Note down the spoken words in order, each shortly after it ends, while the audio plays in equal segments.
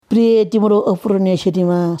प्रिय तिम्रो अपूरणीय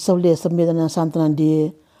क्षतिमा सबले संवेदना सान्त्वना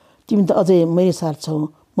दिए तिमी त अझै मेरो साथ छौ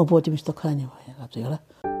म पो तिमीसित खरानी भए गाप्छ होला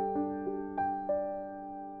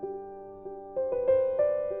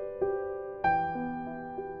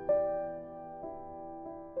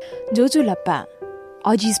जोजुलप्पा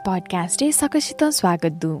अजीज पॉडकास्ट सकसित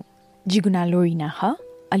स्वागत दु जिगुना लोरिना ह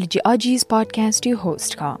अलिजि अजीज पॉडकास्ट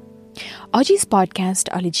होस्ट ख अजीज पॉडकास्ट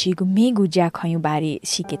अलिजिगु मेगु ज्याखयु बारे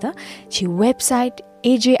सिकेत छि वेबसाइट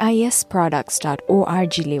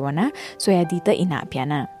ajisproducts.org लेवना सोयादित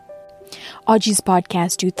इनाप्याना अजीज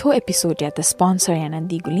पॉडकास्ट थो एपिसोड यात स्पॉन्सर याना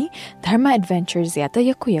दिगुली धर्मा एडवेंचर्स यात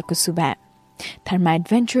यकु सुबा Dharma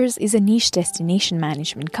Adventures is a niche destination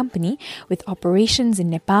management company with operations in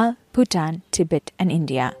Nepal, Bhutan, Tibet, and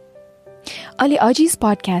India. Ali Aji's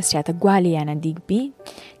podcast ya ta gwali yana digbi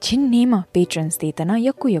chin nema patrons detana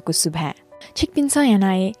yaku subha. Chikpinsa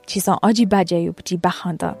yana e chisa Aji bajayu pti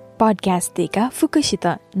bakhanda podcast deka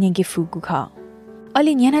fukashita nege fugu kha.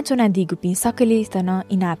 Ali nyana chona digupi sakale tana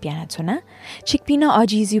inapiana chona chikpina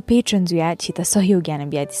Aji's you patrons ya chita sahyog yana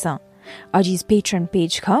biadisa. Aji's Patreon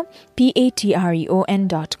page ka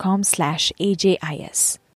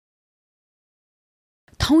patreon.com/ajis.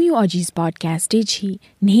 Thauyu Aji's podcast chi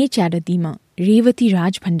nehe charadima Revati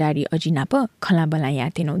Raj Bhandari Ajinapa khala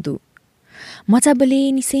balaya tenodu.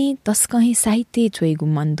 Machabale nise taskahe sahitya choegu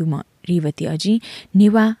manduma Revati Aji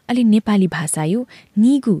newa ali Nepali bhasayu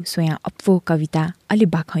nigu soya apfo kavita ali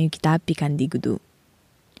bakhayu kitab pikandigudu.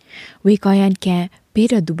 Way कयान क्या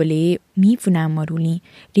पेर दुबले me फुना मरुली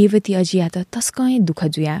रेवती अजिया त तस्कय दुख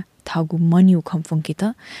जुया थगु मन्यु खम्फुङ्कित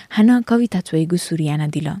हान कविता चोइगु सुरियाना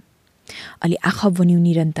दिल अलि आँखा बन्यु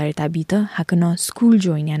निरन्तरता बित हाकन स्कुल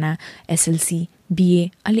जोइन्याना एसएलसी बीए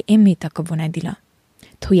अलि एमए तक बना दिल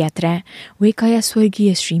थो यात्रा वे कया स्वर्गीय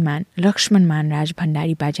श्रीमान लक्ष्मण मानराज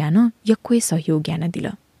भण्डारी बाजान यक्वे सहयोग याना दिल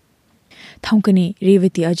थौकने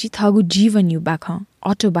रेवती अजि थगु जीवन यु बाख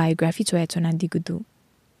अटोबायोग्राफी चोयाचोना दिगुदु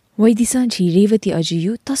वैदिसा झी रेवती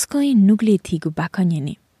अजियु तस्कय नुग्ले थिगु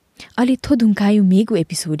बाखन्यने अलि थो धुङ्कायु मेगु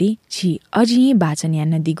एपिसोडे झी अजिये बाचन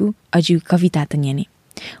याना दिगु अजियु कविता तन्यने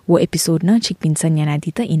वो एपिसोड न छिकपिन्सन याना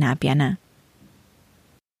दित इनाप्याना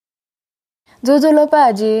जोजोलोपा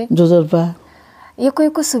अजि जोजोलोपा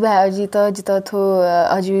यको सुबा अजि त जित थो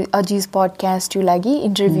अजिज पॉडकास्ट यु लागि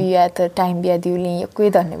इन्टरभ्यु या त टाइम बिया दिउली यको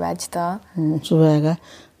धन्यवाद जित सुबागा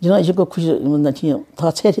जिन यसको खुसी भन्दा थियो थ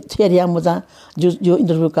छेरिया मजा जो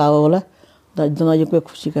इन्टरभ्यु का होला त जिन यसको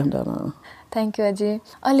खुसी कान्दा थ्यांक यू अजि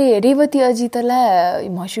अलि रेवती अजि तला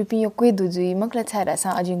मसुपि यको दुजुइ मकला छारासा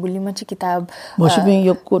अजि गुली मछि किताब मसुपि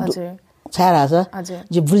यको छारासा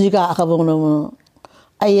जे बुजिका आखा बगन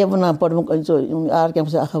आइए बना पढ्नु कन्सो आर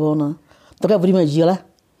क्याम्पस आखा बगन तका बुढीमा जिला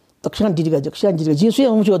तक्षण दिदिगा जक्षण दिदिगा जे सुय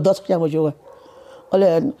मुछो 10 क्या मुछो अले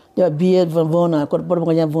बीए बना कोड पढ्नु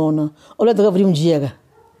कन्या बना अले तका बुढीमा जियागा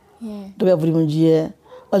तका बुढीमा जिए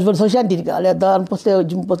अजबल सशान दिदिगा अले दान पस्ले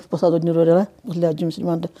जुम पसादो निरोला पस्ले जुम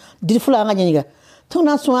श्रीमान दिफुला गानिगा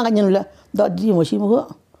थुना सुवा गानिला द दि मसिमो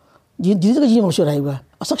दिदिगा जि मसो राइबा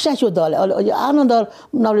सक्सा छु दले अले आनन्द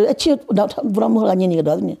नले अछि ब्रह्म गानिगा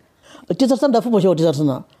दने टिचर दफु मसो टिचर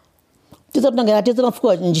न टिचर न गरा टिचर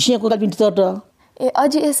फको जिसिएको काल टिचर त ए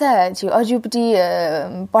अजि एसा छि अजुपटी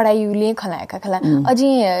पढाइले खलाका खला अजि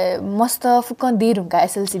मस्त फुक देरुका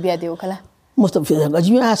एसएलसी बिया देउ खला मस्त फिर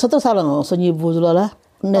अजि 17 साल सनी बोजुला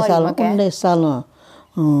 19 साल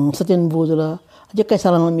सत्यन बोजुला अझै कै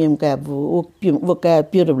साल मेम का वो का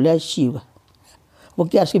पियर ब्ला शिव वो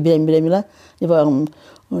क्या सी बिरा मिला जब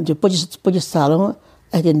जो 25 साल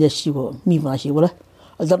अझै ने शिव मी मासी बोला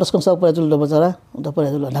दसको सब पर जुल बजारा द पर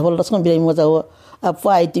जुल ढबल दसको बिरा मजा हो अब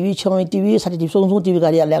फाइ टिभी छमै टिभी साथी टिभी सोङसोङ टिभी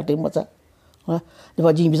गाडी ल्याक्टे मजा जब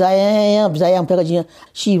जी बिजाया हम फेका जी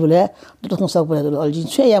शिवले दसको सब पर जुल अलजी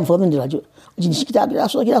छे याम फोन दिला जो जी किताब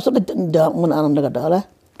रासो मन आनन्द गर्दा होला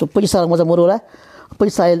तो 25 साल मजा मरोला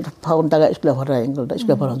 25 साल फाउन टागा स्कुल भरा एंगल द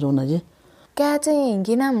स्कुल भरा जोना जे क्या चाहिँ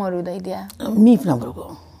किन मरुदै दिया मी नम्बरको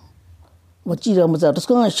म चिर मजा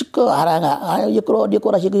त्यसको सिक्क हारागा एकरो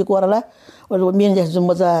डेकोरा सिक्क कोराला मेन जस्तो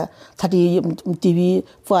मजा थाटी टिभी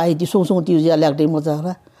फाइ दि सोङसोङ टिभी या लाग्दै मजा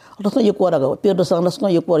होला त्यसको यो कोरागा पेट संगसको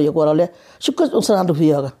यो कोराले सिक्क सरान्द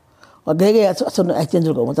फियागा गएगे असन एक्सचेन्ज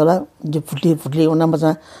को मजा जो फुटले ओना मजा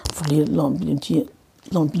फुटले लम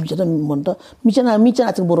पिन्छ मन त मिचना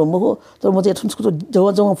चाहिँ बरो मको तर म चाहिँ ठुसको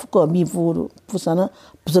जव फुक मी पुसाना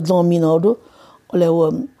पुस लम मी नौडो अले ओ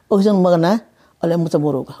ओजन मगना अले म चाहिँ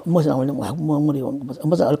बरो म चाहिँ मरि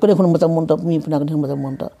मजा कुनै कुनै मजा मन त मी पुना कुनै मजा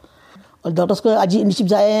मन त अले डक्टरको आज निसिप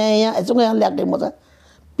जाए यहाँ एसँग लाग्दै मजा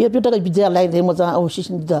पेट बिजा लाग्दै मजा अवशिष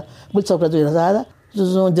दिदा बुल चक्र जो राजा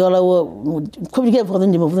जो जला वो खुब के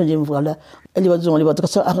फोन दिम फला अलि बजो अलि बजो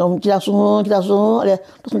कस किरासु अले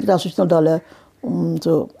त्यसमा किरासु त दले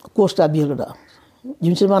저 코스타 비르다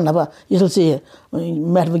짐스만 나봐 이슬세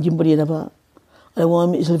매트 김버리 나봐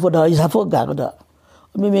알고 이슬 포다 이사포 가거다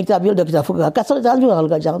미맥다 빌더 기사포 가 까서 자주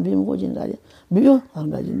알가 장 비면 고진 가지 비요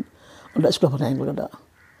알가지 onda 스쿨 보내는 거다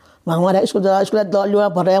망마라 스쿨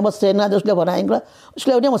달려 버려야 뭐 세나 스쿨 보내는 거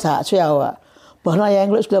스쿨 어디 뭐 사쳐야 버나야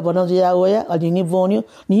앵글 스쿨 보내야야 어디니 보니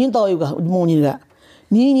니 떠요가 뭐니가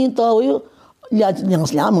니 떠요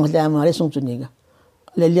량량량량량마레 송주니가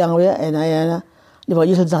레량외 에나야나 리바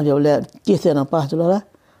이슬장려 레 계세나 빠져라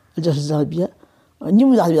저스자비야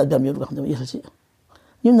님자비야 담요 간다 이슬지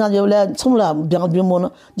님자비야 레 총라 병병모는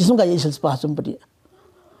지송가 이슬 빠좀버리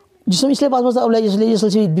지송 이슬 빠져서 올라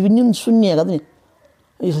이슬지 비빈님 순니가더니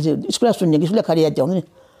이슬지 스쿨 순니 스쿨 카리야 정니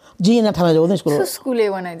지나 타마죠 스쿨 스쿨에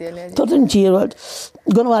원하디래 토든 지월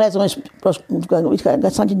건와라서 가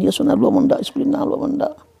산지니 소나 로몬다 스쿨 나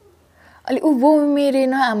로몬다 अलि उ वो मेरे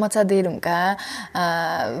न आमाचा देरुंका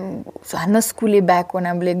हान्न स्कुले ब्याक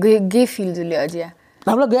वनाबले गे फिल जुले अजिया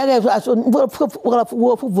नाबला गया वो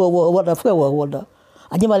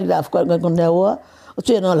아니 말이라 아프가 건데와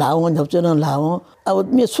어쩌나 라온 접저나 라온 아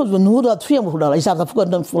미소 누르다 투여 보라 이사가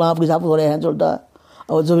fu건 풀라 부자 보래 한절다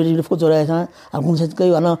저기 포조래서 공사 거기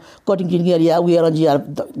와나 거딩 길이야 위에라지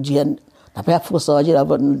지한 나빠 fu서 아지라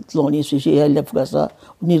lon이 수시에 lep가서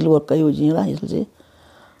니르 거기 지라 이슬지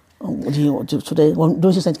어디 저대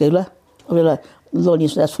도시 센터라 왜라 lon이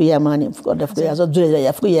수야 많이 fu건 fu야서 저야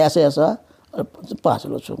fu야서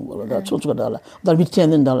빠스로 좀 거다 초초가다 달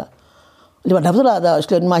밑에는 달라 리바 답들아다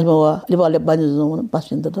스클 마이모와 리바 레반즈는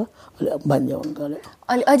파신다다 반려온 거래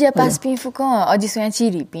알이 어제 파스핀 fuko 어디 소야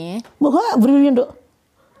치리핀 뭐가 브리비엔도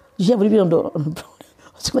이제 브리비엔도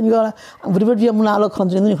스코니가 브리비엔도 문화로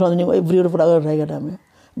컨트리는 그러는 거 브리비엔도 프라가 라이가다면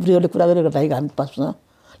브리비엔도 프라가 라이가 안 파스나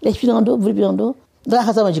레피런도 브리비엔도 다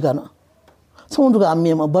하자마 지가나 성도가 안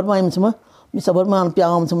미면 버마임 좀 미사 버마는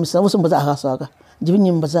뼈암 좀 미사 무슨 보자 하사가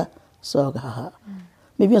지빈님 보자 서가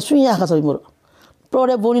미비야 수야 하사 뭐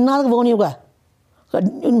프로레 보니 나가 보니가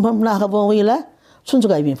나가 보니라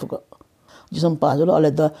순수가 이빈 fuko 지선 빠져로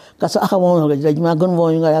알레다 가서 아까 보는 거 이제만 건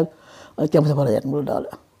보니가 캠프에 버려야 물다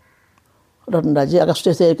런다지 아까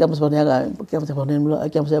스트레스 캠프에 버려야 캠프에 버리는 거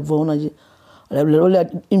캠프에 보나지 알레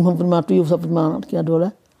인폼마 투 유서프마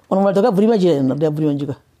키아돌라 오늘 말다가 브리마지 나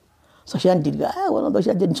브리마지가 소시안디가 오늘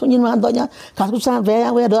도시안 손님만 더냐 가서 산 배야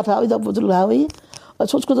왜 더다 위도 부들라위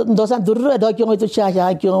소스코 도산 두르 더 경우에 또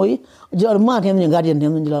샤샤 경우에 저 얼마 되는 가디언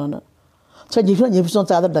되는 줄 알아. 저 지금 예비선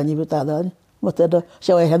자들 다니고 다다. 뭐때도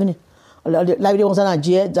샤워해 하더니 라이브리 공사나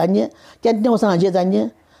지에 잔니 캔티 공사나 지에 잔니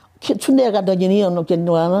춘내 가다 지니 어느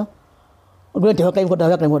캔노나 그래 대화 가이 거다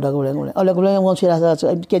가이 거다 그래. 그래 원 쉬라서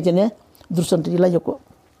캔티네 두선들이라 였고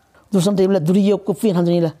두선들이라 두리 였고 핀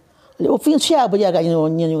한들이라. 오핀 쉬야 버야가 이거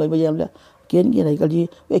년이가 버야라. 겐게라 이거지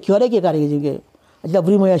왜 결핵에 가리게 지게 아직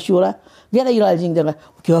우리 뭐야 쉬어라. 내가 이럴 진짜가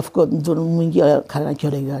교합고 문기가 가는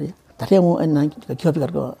결핵이 아니. 다래모 안난 교합이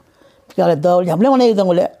가고. 그래 더 잠래만 해도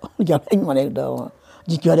원래 결핵만 해도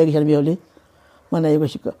지 결핵이 잘 비올리. 만나 이거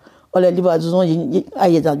싶고. 원래 리바 좀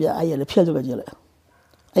아예 잡야 아예를 펴줘 가지고.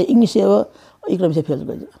 아이 잉리시어 이그럼세 펴줘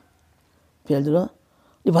가지고. 펴줘.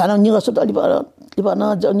 리바는 니가 쏟아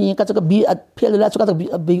리바나 저니 가서 비 펴려라 저가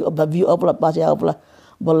비 업라 빠져 업라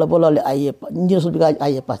볼라 아예 니가 소비가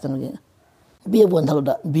아예 빠스는 거지. biye bon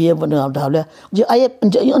dalda biye bon dalda je ayep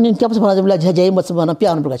on cap sama bla jay mo sama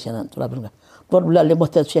piano bla chena tura bla por bla le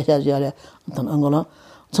mosta chesa jale tan angola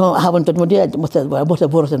so haban to modi mosta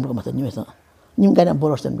borosen bla mosta nimesa nim kana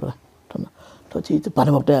borosen bla tan to ti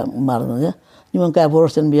para mokta marno ya nim ka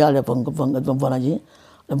borosen biale pong bonaji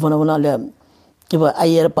le bona le kiba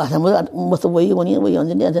ayer pasa mosta woi woni on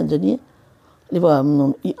ni le ba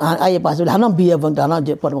ayer pasa hanam biye bon dana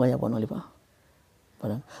je por ga ya bon le ba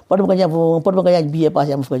pada makanya biaya pas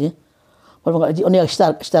yang mufkaji pada makanya oni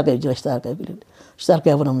start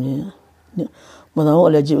apa namanya mana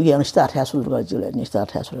oleh juga yang start hasil juga ni start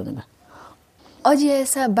hasil ni अझै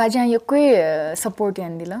ऐसा बाजा यो कोई support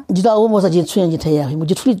यान दिला जिदा वो मोसा जिन सुन जिन थाया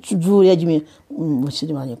मुझे थोड़ी जो या जिमे मुझे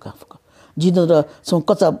माने का जिदा द सम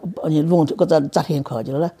कचा अनि लोन कचा चाखेन ख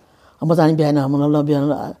जला हम जानि बिहान हम ल बिहान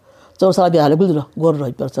चौ साल बिहान गुल्दो गोर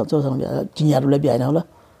रहि पर्छ चौ साल बिहान जिन्यारुले बिहान होला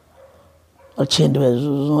Alcendo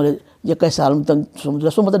ya kasal tang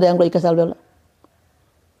semua ada yang lagi kasal bela.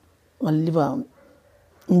 Aliba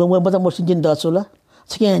mau mau sinjin dasula.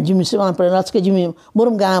 Sekian jimi sewan pernah sekian jimi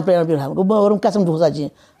murum gang pernah bilang. Kau murum kasam dua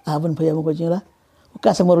saja. Abang payah mau kau jingla.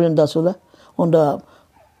 Kasam murum dasula. Onda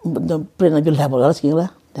pernah bilang apa sekian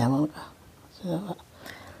lah. Dah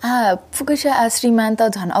फुकशा श्रीमान्त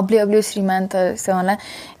झन् अब्ले श्रीमान्त सेवाला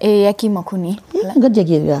ए याकी मखुनी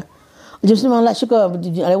गजगिरगा जसमा लासको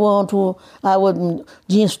I want to I would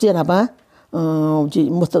jeans stand apa ji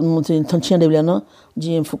mutin tanchen de bilano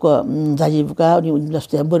ji fuka zaji fuka ni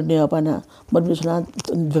laste berne apana berne suna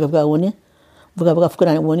fuka woni fuka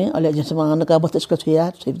fuka woni ale ji sama na ka batas ka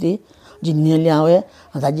tuya safety ji ni liawe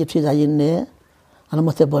zaji psi zaji ne ana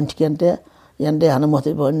mate bon tikente yande ana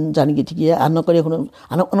mate bon jangi tikiya ana kore kono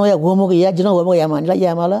ana ono ya gomo ya jino gomo ya manila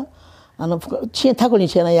ya mala ana chen 타고니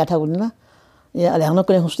chena ya 타고니나 ya ale ana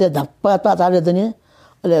kore hoste da pa zaredani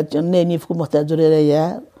ale ne ni fuku mate jure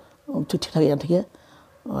ya tutik하게 yantige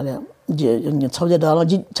ale je chawja dalo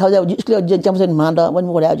ji chawja ji jamsen manda wan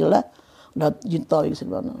mo ya jula da ji tawi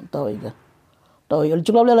silbana tawi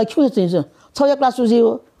jula la kyuse tsin chawja class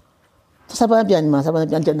sujiwo 사바 비안마 사바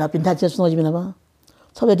비안 나 빈타체 수노지미나 봐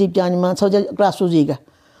chawja 비안마 chawja class sujiga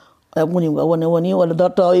문이가 원이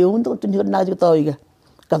원다 tawi 운도 뜬지 나지 tawiga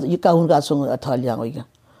ka yi ka hun ka sung athaliang oiga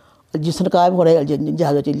ji san ka mo re je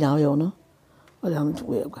ja ga ji liang yo no ale ham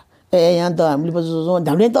we ga yan da mi ba zo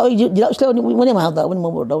da le tawi ji la slo ni mo ne ma da mo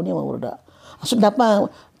mo da asu da pa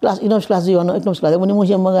class inos class yo no inos class mo ni mo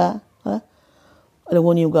je ma ga ale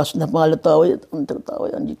woni ga su da pa le tawi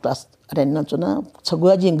an ji class ren na chuna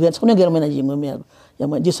chagwa ji nge chone ger me na ji mo me ya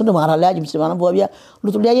ma ji sun ma ra la ji se ma na bo bia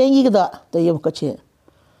lu tu le yan yi ga da ye ka che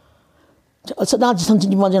sa da ji san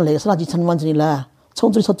ji ma jen le sa ji san ma ji la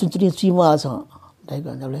총들이 서준들이 지마서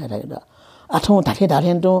내가 내가 아통 다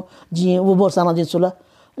天도 지 우버 사나지 줄라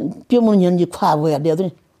뼈문 연지 파고야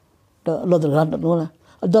되더니 더 로드가 노나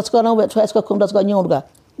더스가나 왜 트라이스가 컴다스가 녀오가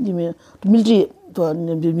지미 밀리 또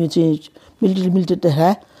밀리 때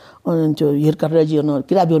저 예르카라지 너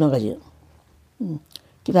기라비오나 가지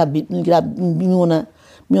기라비오나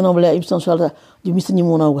미오나블레 입선수하다 지 미스니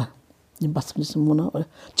모나가 지 바스미스 모나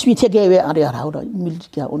치미 태게 왜 아리아 하우다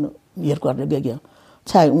밀리가 오늘 예르카라 베게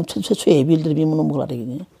차 최초의 빌들이 뭐는 먹으라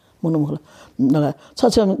되겠네. 뭐는 먹으라. 내가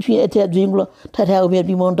처처럼 뒤에 대 주인으로 타타고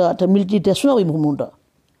비몬다 더 밀티 대 수나고 먹는다.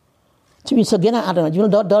 지금 서게나 알아. 지금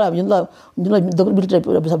더 윤라 밀티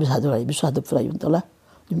비싸더라. 비싸도 프라이 윤달라.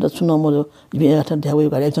 지금 수나 뭐 이게 같은 대화에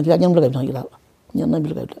가려 좀 그냥 물가 좀 녀나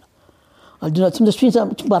밀가. 알지나 지금 스피사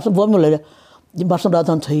바서 보면 지금 바서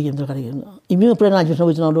나던 저희 힘들 가려. 이미 프레나 좀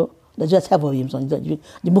저기서도 저 차보 임선 이제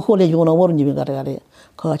무코레 요나 모르는 집에 가래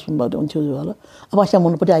거기 뭐 돈 줘줘라 아바샤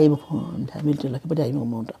못 받아이 뭐 밀들 받아이 뭐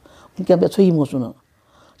뭔다 그러니까 저희 무슨은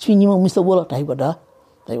취니 뭐 미스터 볼라 다이거다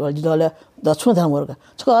다이걸 지달래 다 춘다 모르가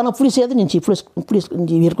저 하나 프리스에든 지 프리스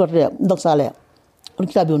지 위르거래 덕살래 우리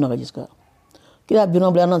기타 비오나 가지스까 기타 비오나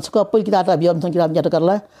블라나 저 poli 기타다 비엄 선 기타 자다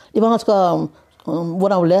කරලා 이번에 저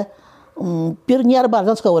뭐라블래 피르니아르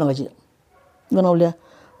바르스까 오는 거지 뭐라블래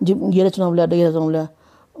지 예레츠나블래 데게라존블래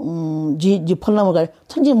जी फलना मगर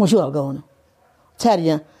छंजे मुशो अलगा होने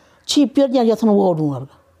छारिया ची पेर या यथन वो ओडू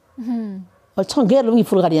अलगा और छं गेर लुंगी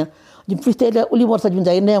फुल गाड़ियां जी फ्रीस्टाइल उली वर्षा जुन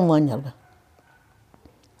जाए ने मान अलगा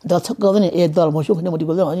द छ गदने ए दल मुशो खने मदि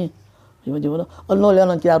गदो अनि जी बोलो अल्लो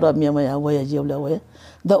लेना क्या रो मिया मया वो या जीवला वो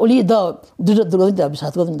द उली द दुद दुद द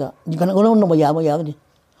बिसात गदन द जी गन गनो न मया मया नि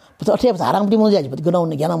पतो अठे साराम दि मो जा지 गनो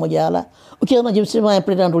न ज्ञान मया ला ओके न जिम से मा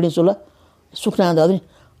प्रेडन रोली सोला सुखना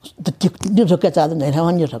द त्यो झोका चाहदैन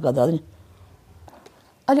हैरान झोका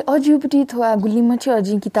अलि अजिपटी थोआ गुल्लीमा चाहिँ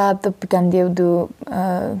अझै किताब त पिकान्देव दु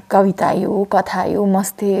कविता यो कथा यो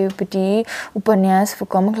मस्तेपटी उपन्यास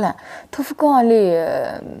फुकमखला थुफुक अलि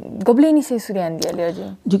गब्लेनी से सुर्यान दियाले अझै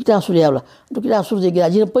जिकिता सुर्यावला दुकिता सुर्जे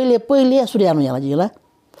गिराजी पहिले सुर्यानु याला जिला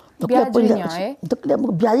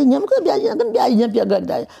ब्याजी न्याम को ब्याजी न्याम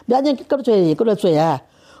ब्याजी कर चोया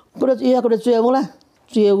मोला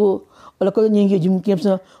चोयगो Kalau kau nyanyi jim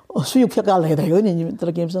kemsa suyuk fikal lagi dah, ni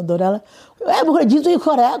terus kemsa doral. Bukan jitu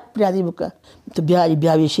ikora, berarti bukan. Tu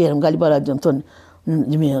biar share, gali pada jantan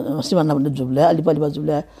jimi siapa nama jubla, alipa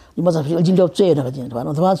jubla. Jima sampai jim jauh cuy nak kajian,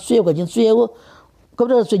 mana tu cuy kajian cuy aku. Kau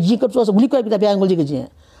dah cuy jika tu asal gulik kita biar ngul kajian.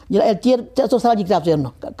 Jadi tiar tu salah jika cuy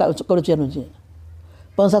no, kau cuy no je.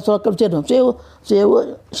 Bangsa soal kau cuy no, cuy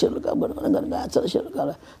share kabar, enggak share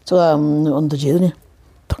kabar. Coba untuk je ni,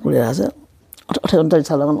 tak boleh rasa. 어떤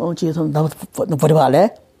살아가는 어찌에서 나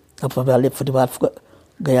버리발래 버리발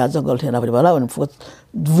gaya janggal thena bala wan fu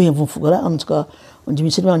duwe fu gala anska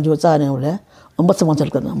jimi sirman jo cha ne wala ambat samman chal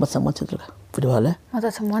kana ambat samman chal ka puri wala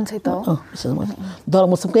mata samman chai to samman dal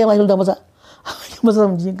musam kaya mai da masa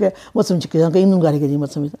musam ji ke musam ji ke ka inun gari ke ji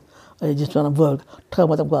musam ai ji tsana bol tha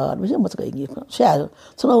mata ka bisa masa ka ingi sha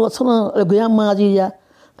sono gaya ma ji ya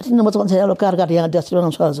tin mata kan chai lo kar ya da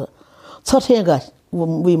sirman chal sa chhe ga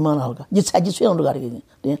wi man halga ji cha ji chhe gari ke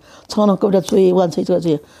ni chona ko da chui wan chai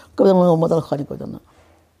chai ko da mo mata khani ko da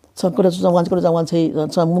그래서 장관 제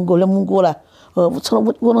문고라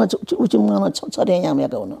처럼 원어 우지만 처처래야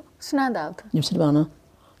매가 오늘 스나다 님스바나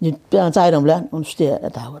니 뼈 자이럼라 온 시대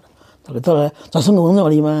다고 तर जसँग हुनु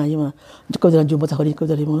अलिमा यमा कविता जो बच्चा खरी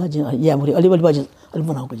कविता रिमला या मुरी अलि अलि बाजी अलि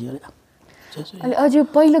बनाएको जी अलि अझ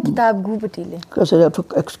पहिलो किताब गुपटीले कसैले ठुक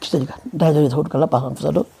किसिम दाइजले थोडकला पाखन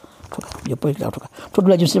फसलो ठुक यो पहिलो ठुक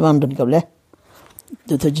ठुकला जुन श्रीमान दनिकले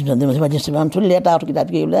त्यो जिमन देमा श्रीमान ठुल लेटा आउट किताब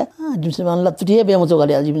केले जुन श्रीमान ल तुटिए बेम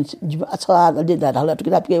जोगले जिम अच्छा अलि दाढाला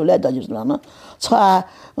किताब केले द जुन श्रीमान छ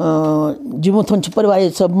जिम थन परिवार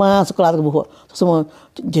सब मा सकलाको बुको सम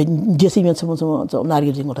जेसीमेन सम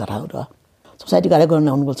नारगी जिङ उठा र सोसाइटी कार्य गर्न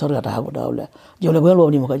हुनु छ र हटा हो दाउले जोले गयो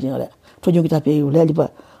लोनी मको जिङले ठो जुन किताब केले लिपा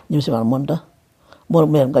जुन श्रीमान मन त मोर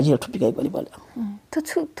मेरो गजिल ठुपिकै गली बले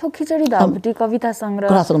थो खिचडी धाबटी कविता संग्रह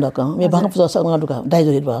कला संग्रह का मे भाग पुस्तक संग्रह दुका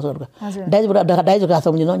दाइजो हिट भाग संग्रह दाइजो का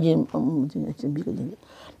समझ न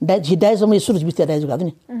जी दाइजो मे सुरु बिस्ता दाइजो का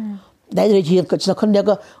नि दाइजो छि खण्डक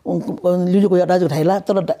लिलिको दाइजो थाइला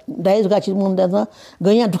तर दाइजो का छि मन दाइजो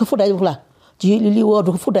गया दुख फु दाइजो खुला जी लिलि वो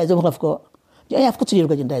दुख फु दाइजो खुला को या आफको छि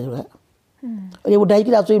को दाइजो का अरे वो दाइजो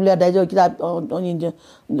किताब चाहिँ दाइजो किताब अनि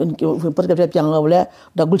पत्रकार च्याङ बोले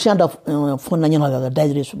द गुलशान द फोन ननि लगा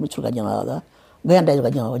दाइजो सुरु का जङ लगा गया दाइजो का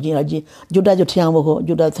जङ जी जो दाइजो ठ्याङ बको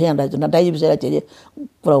जो दाइजो दाइजो न दाइजो बिसे चाहिँ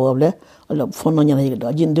प्रभावले फोन ननि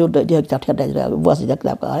लगा जिन जो किताब ठ्या दाइजो बस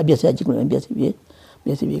किताब का बेसे जिकुन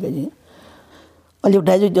बेसे का जी अलि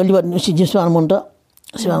दाइजो अलि छि जिसमान मन त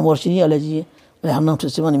सिमान वर्षि अलि जी हाम्रो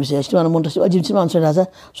सिमान बिसे सिमान मन त अझै सिमान छ राजा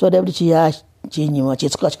सोदेबडी छि या चिनी म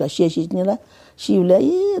चिचकचका शेशी निला शिवले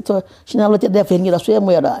त सिनाले त दे फेन गिरा सोया म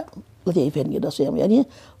यादा लते फेन गिरा सोया म यानी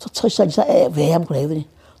छ भेयाम कुरायो नि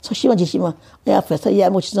छ जिसिमा या फेसा या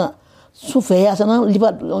म छ सु भेया सन लिपा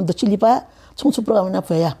द चिलिपा छु प्रोग्राम न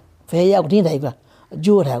भेया गुडी दाइबा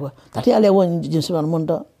जो रागो ताति आले वन जिसिमा मन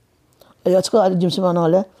त यसको अलि जिसिमा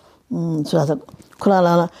नले सुरासा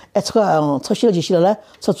खुलाला यसको छ जिसिला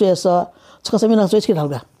छ समिना सोइसके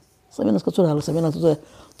ढल्गा समिनाको चुराल समिना तो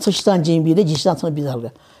सस्तान जिबी दे जिस्तान छ बिजालगा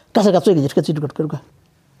कसै कसै गिजका चिट गट करगा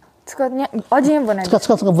त्यसको अझै बनाए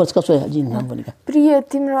कसै कसै जिन नाम बनेका प्रिय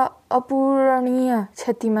तिम्रो अपूरणीय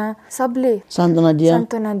क्षतिमा सबले सान्तना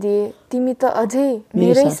दिए तिमी त अझै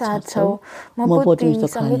मेरै साथ छौ म पो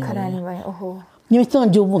तिमीसँगै खरानी भए ओहो निमित्त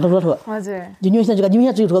जो गलत हो हजुर जिनिस जगा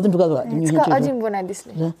जिमिया चाहिँ ठोक्दैन ठोक्का त्यसको अझै बनाए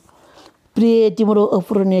दिसले प्रिय तिम्रो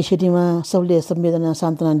अपूरणीय क्षतिमा सबले संवेदना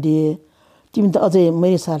सान्तना दिए तिमी त अझै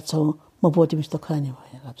मेरै साथ छौ म पो तिमीसँग खरानी भए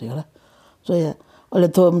चाहिँ होला सो या अहिले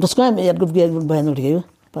त त्यसको याद गुड भएन उठ्यो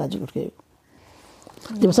पाजी उठ्यो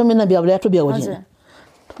तिमी सम्मेलन बिहा ल्याटो बिहा हो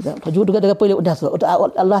त जुट गरेर पहिले उठास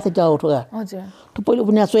अल्लाह से जाओ उठगा हजुर त पहिले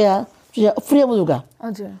उन्या सोया फ्री मुजुगा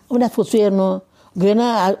हजुर उन्या सोयनो गेना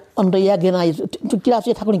अन्डया गेना किरा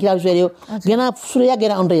सोया थाकुनी किरा सोयो गेना सुरया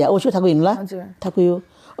गेना अन्डया ओसो थाकु हिनला थाकुयो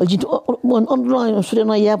जित अनलाइन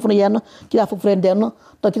सुरेन या पुन या न किरा फ्रेन्ड देन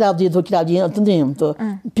त किताब जी अत्यन्तै त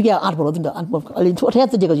पिका आठ भलो त अलि छोटा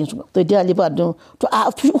त दिएको जिन्स त त्यो अलि पाट त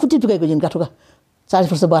खुट्टी पिकाएको जिन काठुका 40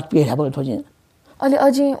 वर्ष बाद पिका भएको थोजिन अलि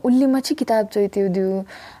अझै उल्लीमा चाहिँ किताब चाहिँ त्यो दिउ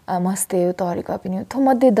मस्ते तहरीका पनि थो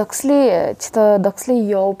मध्ये दक्सले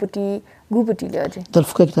यौपटी गुपटीले अझै त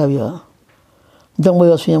फुका किताब यो दंगो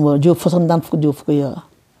यो स्वयं जो फसनदान फुक जो फुक यो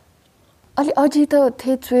अलि अझै त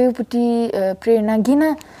थे चुएपटी प्रेरणा गिना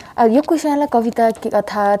यो कुशाला कविता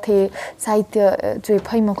कथा थे साहित्य चुए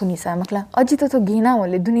फैमा खुनिसा मखला अझै त गिना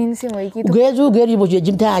होले दुनिया से होइ कि गेजु गेरी बजे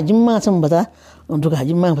जिमथा जिम्मा छम बता दुका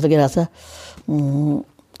जिम्मा बता गेरा छ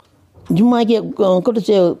जिम्मा के कतो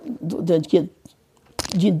चाहिँ के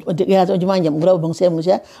जि गेरा जिम्मा जम ग्रह वंशे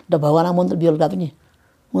मुसे द भगवान मन्त्र बिल गा पनि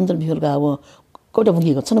मन्त्र बिल गा अब कतो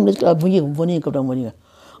बुगी छ नमले बुगी बनि कतो मनि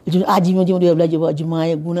जुन आजीमा जिउँदै जिम्मा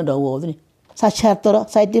गुण ढौ हो नि साक्षात तर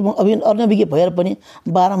साहित्यमा अभिन अर्णविज्ञ भएर पनि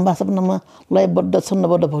बारम्बार सपनामा लयबद्ध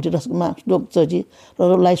छन्दबद्ध भौतिक रसमा श्लोक चर्ची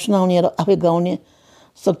र लाई सुनाउने र आफै गाउने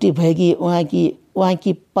शक्ति भएकी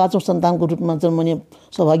उहाँकी पाँचौं सन्तानको रूपमा जन्मने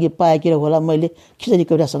सौभाग्य पाएकी र होला मैले खिचडी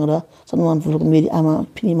कविता संग्रह सम्मानपूर्वक मेरी आमा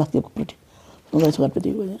फिनी माथिको प्रति उनलाई स्वागत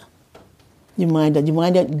गरे जिम्मा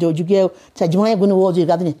जो जुके जिम्मा गुण हो जी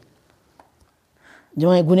गादनी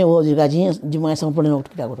जिम्मा गुने हो जी गाजी जिम्मा सम्पूर्ण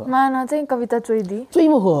किताब हो माना चाहिँ कविता चोइदी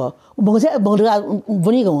चोइमो हो बगसे बगरा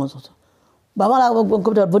बनि गयो बाबाला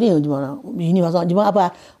कविता बनि जिम्मा हिन्दी भाषा जिम्मा आपा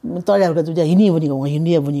तळ्याहरुको जुन हिन्दी बनि गयो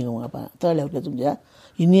हिन्दी बनि गयो आपा तळ्याहरुको जुन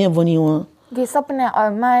हिन्दी बनि गयो के सपना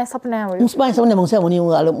माया सपना हो माया सपना बंसा बनि गयो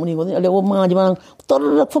अले बनि गयो अले ओ मा जिम्मा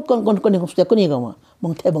तर फुक कन कुनि गयो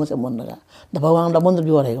मङ थे बंसा मन लगा द भगवान द मन्त्र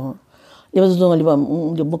बिवर हेगो एबो जो लिबा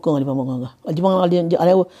जो बुक लिबा मङ जिम्मा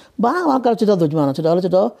अले बाबा का छ त जिम्मा छ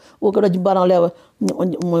त ओ कडा जिम्मा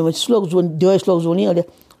अले श्लोक जुन दुई श्लोक जुनि अले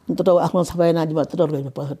त आफ्नो सबै ना जिम्मा त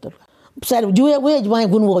गयो पहत सारे जुया वे जिम्मा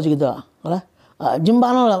गुण हो जिदा होला जिम्मा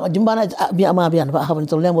बियामा बियान आफा पनि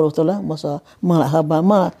तले मरो तला मस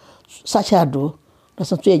मला साक्षा दु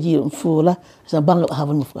रस चेजी फुला स बांग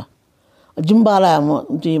आफा मुफका जिम्बाला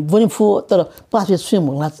वनिफु तर 5 swim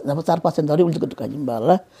ngla na 4% dari ulti ka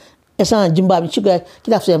jimbala esa jimba bi chiga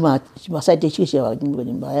kitab se ma site chi se wa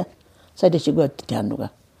jimba ya site chi go tian ka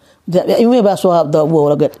you may ba so the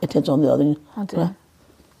wall get attention on the other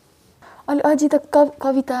अलि अझै त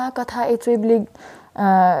कविता कथा एचेबले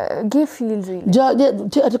गे feels ja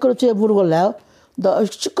je atakro che burgo la da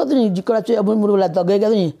chikadni jikra che abun murgo la da ga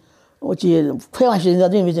ni ochi phya shi da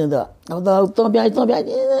ni mi jing da to bia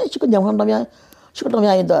chikad jam kham bia chikad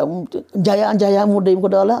bia da jaya mu de ko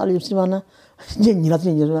da la ali simana je ni la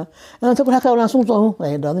ni je na to ko ka la sung so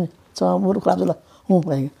lai da ni so mu ko la hu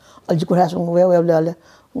lai al ji ko ha sung we la la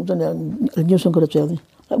mu to ne ni sung ko da che ni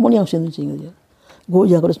mo ni ang sin ni jing de go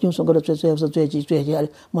ya ko ni sung ko da che so che ji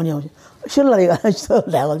mo ni ang shi la ga so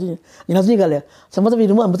la ga ji ni na ji ga le sa mo to bi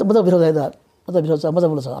mo to bi ro da mo to bi ro sa mo to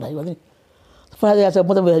bi ro sa lai ga ni fa ya sa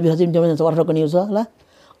mo to bi ro ji mi so ra ko ni so la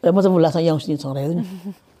mo to bi la sa yang shi song lai ni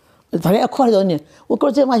다리 아쿠아리도니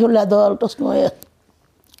우거제 마실라도 또스노에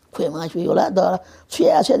그 마시 요라도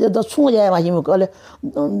취야셔도 더 충어야 마시면 거래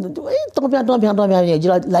동병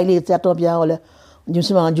얘기라 라이리 자토비아 원래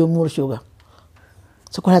뉴스만 좀 모르시오가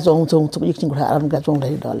저거라 좀 익힌 거 알아가 좀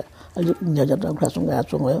레이달래 아주 여자도 그래서 가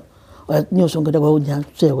좀요 뉴스 그거 그냥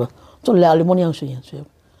쇠고 좀 레알모니앙 쇠요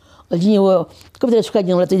알지요 그때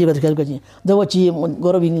수가진 올때 이거 그거지 너지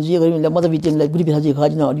거러빈이 지 거러빈 레모다 비팅 레 그리비 하지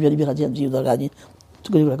가지나 어디 하지 지도 가지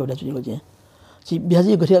그리고 그거 가지고 이거지 지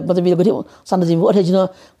비하지 그래 맞아 비 그래 산다지 뭐 어디지나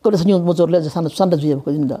그래서 뉴 모저를 산다지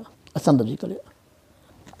거긴다 산다지 그래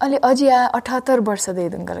अलि अझै 78 वर्ष they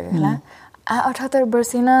दङ गरला आ 78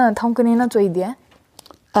 वर्षिना थौकने न चोइ दिया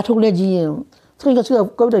आठुले जी थुइगा छु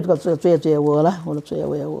कविता को चोय वला वला चोय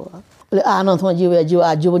वो ले आ न थो जी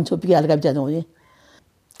आ जीवन छु पिया का जानो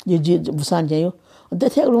जी बुसान जायो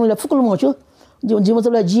देथे ले फुकुल मो छु जी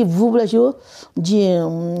मतलब जी वो बोला छु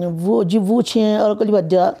जी वो छे और कली बा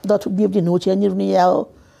द थु बी नो छे नि याओ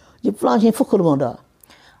जी प्लान छे फुकुल मो दा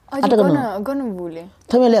अझै गन बुले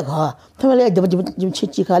थमेले जब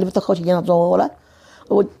छिछि खाली त खछि जना जो होला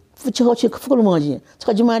ओ फुछि खछि फुकुल मो जी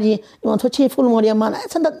छछि मारी यो थछि फुकुल मो या मान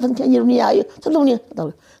छन्द छन्द नि यायो छन्द नि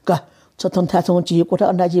का छथन था सँग जी कोठा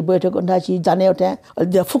अन्डा जी बैठक अन्डा जी जाने एउटा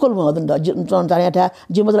द फुकुल मो दन जन जाने था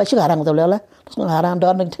जी मतलब छि हाराङ त होला त्यसमा हाराङ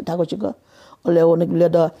डर न थाको छि को ole o le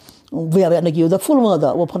da via via ne da full mo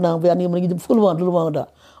da o phana via ni mo full mo lu mo da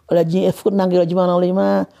ole ji f nang ge ji ma na le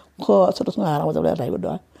ma kho sa to nga ra mo da dai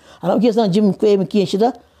da ala ki sa jim kwe mi ki shi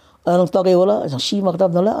da ala to ge wala sa shi ma da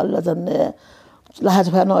la ala da ne la ha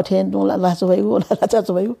sa no athen no la sa bai go la sa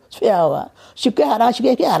sa bai go swa wa shi ke ara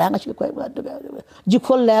shi ke ara nga shi kwe ba da ji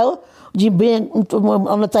khol la ji ben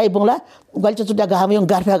on tai bong la gal cha da ga ha yo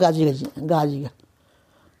gar pha ga ji ga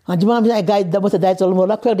ha ji ma mi ga da bo sa dai chol mo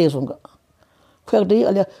la kwe de sung kwek de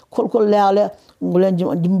ale khol la ale ngulen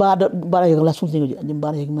jimba da bara yo la sung singi jimba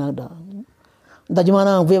ye ma da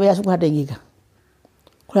jimana ve ya sung ha tengi ka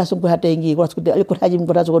kura sung ha tengi ko sung de ale ko ha jim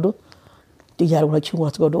ko da so do ti jar ko chu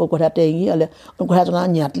ko do ko ha tengi ale ko ha sung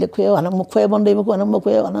nyat le kwe ana mo kwe bon de mo ko ana mo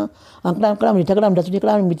kwe ana angkram kram ni takram da tu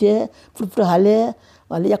kram mi te fu hale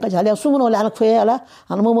ale ya ka hale sung no la ana kwe ala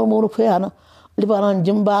ana mo kwe ana li ba ran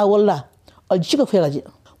jimba wala al chi ko kwe ga ji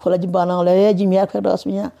fola jimba na le jimya kwe da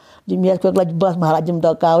asmiya jimya kwe la jimba maharaj jim da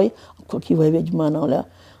kawi ko ki we jimba na le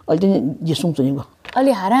alti ji sung tu ni go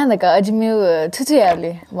अलि हारान का अजमे छुछु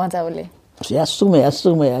याले मजाले ya sume ya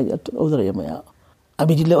odre ya ya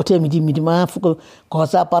abi dile ote midi ma fuko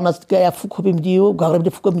kosa panas ka ya fuko bi midi yo gagra bi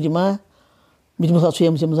fuko midi ma sa suye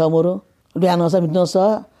midi sa moro be ana sa midi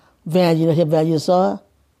sa veji sa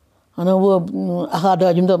ana wo aha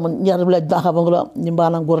da jim da nyar bla da ha bangla nimba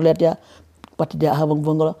na gorlet ya pati da ha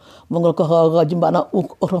bangla ko ha jim ba na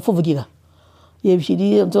o fo giga ye bi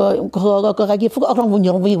di to ko ka ki fuko akran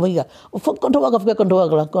bunyo ga fuko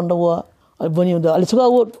konto wa boni da ali suka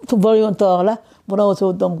wo tu bari on to la bona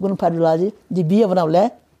so dom kun padulaji di biya bona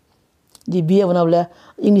le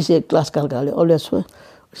english class kal le ole so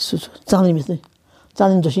changni mi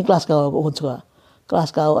changni joshi class ka ko chuka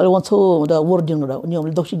class ka ali won so da word jing da nyom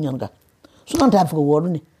le dokshin nyang ka sunan ta fu word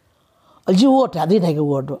ni alji wo ta di ta ke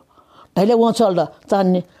word dai le won chal da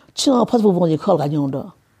changni chino phasbu bonji khol ka nyong da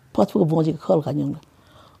phasbu bonji khol ka nyong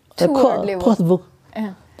da phasbu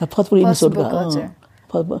da phasbu ni so da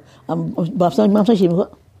babsa mamsa shi mo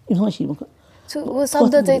ino shi mo छु वो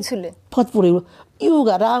शब्द चाहिँ छुले फतपुरे you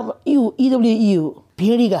गा राम you EW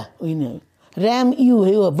भेडी गा होइन ram you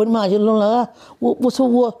हे बनमा जे लन ला वो सो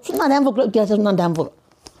वो सुना नाम को क्या सुना नाम को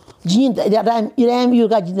जिन ram यु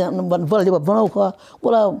गा जिन बन बल ले बनाउ ख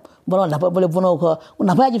बोला बना ना बोले बनाउ ख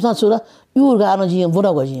ना भा जिसन सुरा यु गा न जिन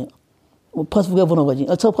बनाउ ग जिन Facebook 보는 거지.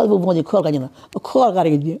 저 Facebook 보지 그걸 가지나. 그걸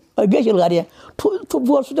가리지. 게실 가리야. 투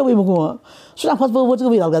보어 수도 왜 먹고. 수장 Facebook 보지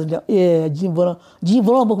왜 알거든요. 예, 지 보는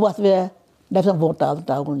보고 봤어요. 내가 보다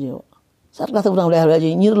그런지요. sarkasa burang le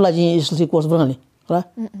haji ni laji isti course burang ni kala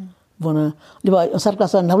bona liba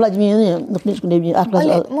sarkasa nablaji mi nopni skune bi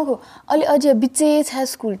aklas मको अलि अझै बिचे छ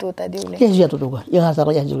स्कुल त उता दिउले के जिया to ga ya sa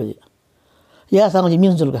ya joule ya sa ji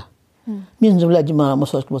min joule ji ma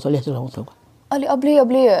मसोस को सले जुल हुन्छ अलि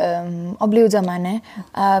अब्ले जमाना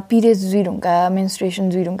पिरियड जुइरुङका मेन्स्ट्रुएसन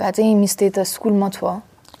जुइरुङका चाहिँ मिस्ते त स्कुलमा छ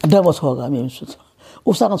डबो छ ga mi su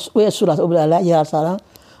उसँग वे सुरा उबला या सारा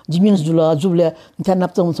जिमिन जुले त्यहाँ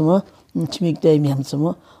नाप्छौँ छिमेक त्यही म्यामसम्म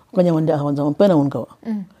कन्या मन्डे आउँछौँ पैना उनको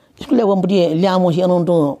स्कुलले वम्पटी ल्यामो सियानो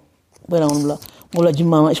तो पैना उनला मोला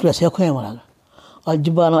जिम्मामा स्कुल सेखोया मला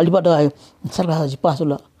जिम्बाना अलिबाट सरकार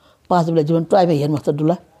पासुला जीवन ट्राइबे हेर्न मस्त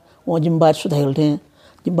दुला ओ जिम्बा सुधाइल थे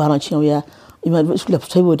जिम्बाना छिया इमा स्कुल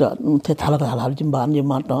छैबो त थे थाला जिम्बा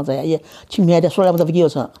त चाहिँ ये छिमिया त सोला मतलब के हो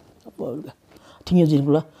छ थिङे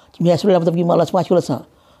जिनकुला छिमिया सोला मतलब कि मलाई पाछुला छ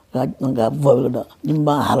ga voil da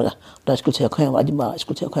dimba halga da skul che khoya dimba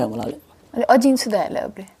skul che khoya mala ale ajin suda la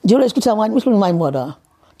able jole skul sa man skul mai moda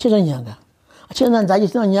che jan yaga che nan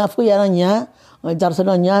jaji sa nya fu ya nya jar sa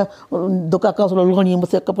nya doka ka so lo ni mo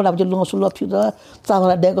se kapala je lo so lo phi da sa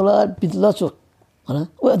la de ko la bitla so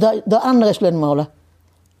hala da an ga skul mala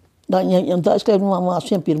da nya da skul ma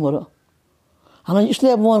sempre moro hala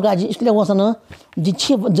skul mo ga ji skul mo sa na ji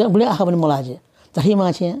che bule ha ban mala je tahi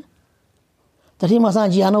ma che तरी मसा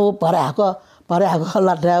जियानो परे हाको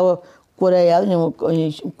लाट्राव Korea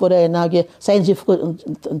ना के scientific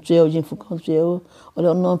चेउ जि फुक चेउ ओले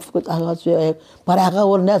न फुक आगा चेउ परे हाका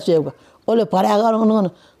ओले न चेउ ओले परे हाका न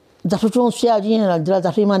जसुचो स्या जि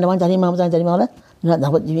जसि मा न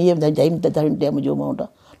ये जाइम त डेम जो माउन्ट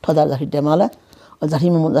ठदा जसि डेमाला जसि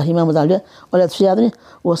मा मजाले ओले स्या नि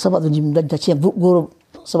ओ सब जिम द छ गोरो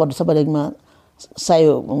सब एकमा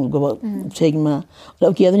सायो गो छेगमा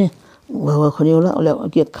ल के नि wa khoni ola ola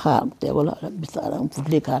ke kha te ola bisara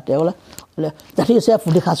fudle kha te ola ola jati se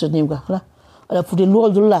fudle kha so nim ka ola fudle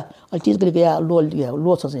lol dulla al tis ke ya lol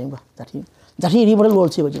so nim ka jati ri mo lol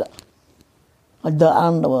che bajira adda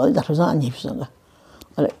an da jati sa ani bisa ga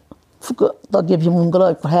ola fuka ta ge bi mun gala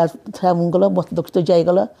pha mun gala bot dok to jai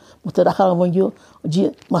gala mot rakha mo ju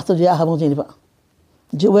ji master ja ha mo ji ba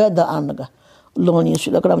je wa da an ga loni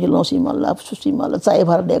su la kra mo lo si mala su si mala sai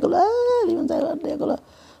bhar de gala ri man sai bhar de gala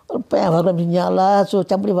पैया भगरा बिन्याला so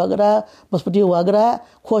चम्पडी भगरा बसपटी भगरा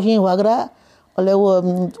खोही भगरा अले वो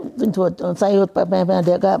चाहिँ पैया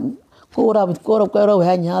देका कोरा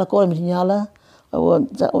भए न्याला कोरा मिन्याला वो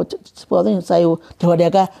पदे चाहिँ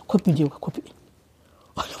थोडेका खोपी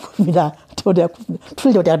मिला थोडे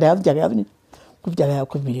ठुल जोटा जग्गा पनि खुब जग्गा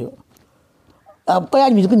खोपी अब पैया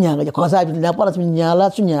मिजको न्यागा खसा बिन्या परस मिन्याला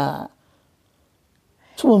सुन्या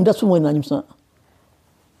सुमुम नानिमस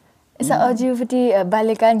esa ajuti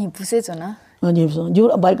baleka ni puse chona ani ju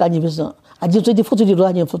baleka ni puse aji चाहिँ फोटो दिरो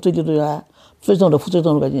ani फोटो दिरो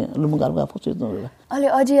photo ga ni lumgar ga photo दिरो ale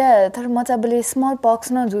aji thar macha bale small pox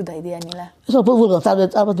na ju dai dia ni la so po go sa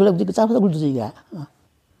apa dole dik sa gul ji ga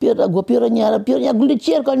pira nya gul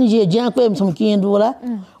chair ka ni je ja ko em sam kin do la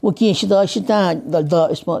o kin shita da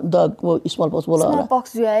small pox bola small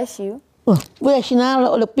pox ju ai shiu we shina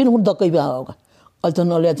ole pin hu da kai ba ga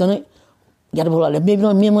altano le tano ger bola le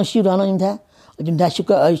me mo shi ra na imta jimda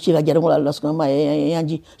shika shi ga ger bola las ka ma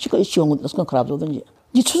yanji shika shiong las ka kharab do ji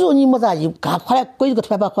ji chu ni mo da ji ka khara koi ga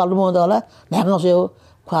thapa ka lu mo da la na ga so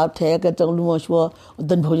khwa the ka tang lu mo shwa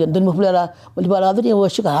dan bho la boli bala da ni wo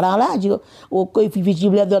shi ga ra la ji o koi pi ji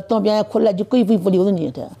bla da to bya khola ji koi pi boli do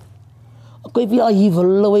ni ta koi pi a yi vol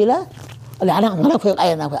lo we la ala ngana phwe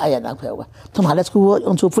aya na phwe wa thom hala sku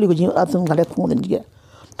on so phuli ko ji a thom gale ko den ji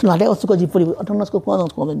thom hala o ko ji phuli on nas ko ko on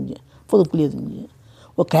ko den ji foto puli den ji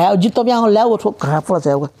o ka ji to bya la o tho ka phla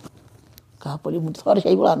sa wa ka puli mu thar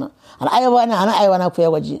shai bula na ana aya na phwe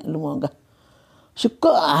wa ji lu mo ga shikko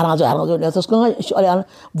ara jo ne so ko ala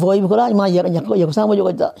voi bu la ma ya ko sa mo jo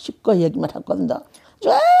ga shikko ye ma thak ko da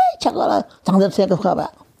chakala changda se ka ba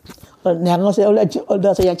ne ngo se ola da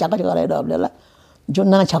se ya chaka ga da la jo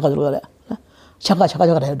na chaka ro la chaka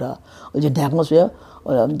ga da 이제 대학로서요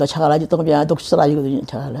더 차가라지 또 그냥 독서라지거든요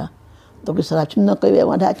차라 독서라 춤나 거에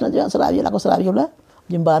와다 하나 사라지라고 사라지라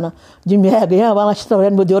짐바나 짐야 그냥 와가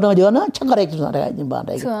시다버는 뭐 되나 차가라 있어 내가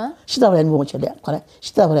짐바나 이거 시다버는 뭐 쳐래 그래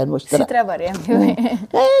시다버는 뭐 시다라 시다버려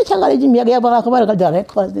차가라 짐야 그냥 와가 그말 가자래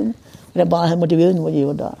그래 봐 모티베는 뭐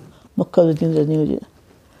이거다 먹거든 진짜지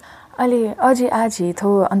अलि अझै आज थो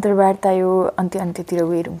अन्तर्वार्ता यो अन्त्यतिर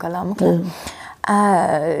गइरुङका ला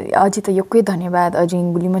अझै त यक्कै धन्यवाद अझै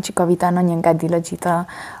गुलिमची कविता नन्यङ्का दिल जित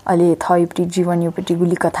अहिले थैपट्टि जीवन योपट्टि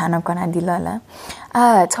गुली कथा नकना दिल होला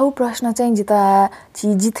छौ प्रश्न चाहिँ जित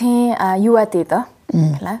जिथे युवा ते त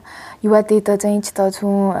होला युवा ते त चाहिँ चित छु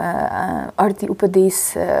अर्ती उपदेश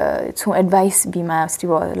छु एडभाइस बिमा श्री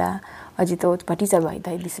होला अझै त भटिचा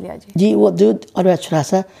भइदै दिसले अझै जी वो जो अरवा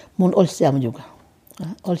छुरासा मुन अल्सी आम जुगा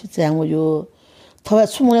अल्सी चाहिँ म यो थवा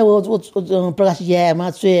सुमुने वो प्रकाश यामा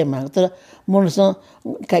चेमा तर मनसँग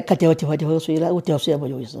काट्याउ सुइला उट्याउ सुया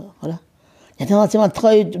भयो यसो होला यहाँ चाहिँ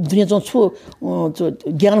थै दुनिया चाहिँ छु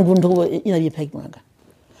ज्ञान गुण इना फेक मागा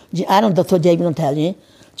जी आनन्द त जाइ बिन थाले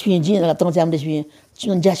छुइन जी ल त जाम देसु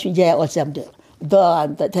छुइन जासु जा अल्सी आम द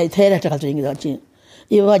थै थै र टकल चाहिँ ग चाहिँ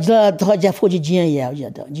यो वजला थ जा फोजी जी या या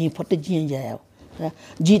द जी फटे जी या या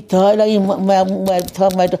जी थ लागि म थ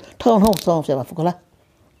म ठ हो सम से फुकला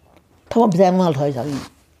थ बिजा मल थै छ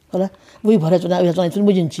होला उही भरे चुना उही चाहिँ चुन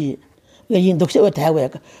बुझिन छि yin dokse wa ta wa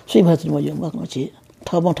ka sui ma mo yo ma ko chi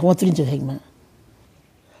tha bang thong trin che ma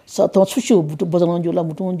sa to chu chu bu bo zang ju la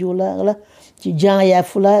mu tong ju la la ji jang ya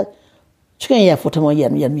fu la chen ya fu ta mo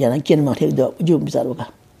yan ken ma the do ju bi sa ro ka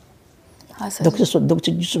ha sa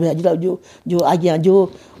dokse ju su ya ji la ju a ya ju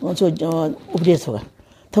so उपदेश होगा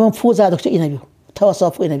ta mo fu za dokse ina bi ta wa sa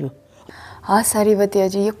fu ina bi सारीवती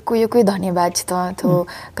अझै यक्कै धन्यवाद छ त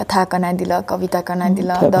कथा कना दिल कविता कना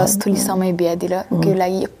दिल 10 थुली समय बिया दिल के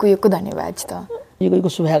लागि यक्कै धन्यवाद छ त यक्कै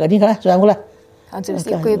सुभा गनि खा सुभाला हजुर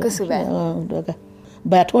यक्कै सुभा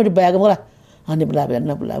बाठो ब्याग मोला अनि बुला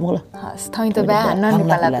न बुला मोला हस् थै त बा न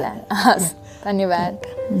निपाला हस् धन्यवाद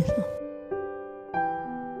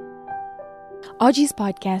अजिस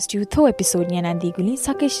पडकास्ट यो थो एपिसोड याना दिगुली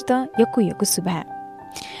सकेसित यक्कै सुभा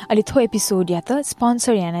अलि थो एपिसोड या त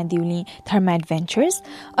स्पोन्सर याना दिउली थर्मा एडभेन्चर्स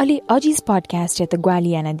अलि अजिस पडकास्ट या त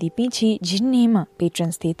ग्वाली याना दिपिछि झिन्नेमा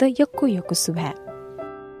पेट्रन्स ते त यक्को सुभा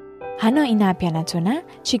हान इना प्याना छोना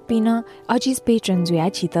चिकपिन अजिस पेट्रन जुया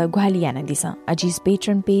छि त ग्वाली याना दिस अजिस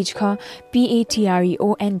पेट्रन पेज ख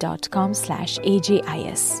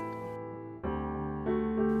patreon.com/ajis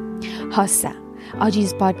हस्सा अजिस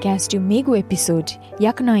पडकास्ट यो मेगु एपिसोड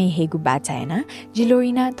yaknai हेगु बाचायना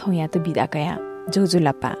जिलोरिना थोया त बिदा कया Jojo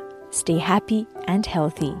Lapa. Stay happy and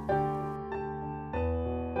healthy.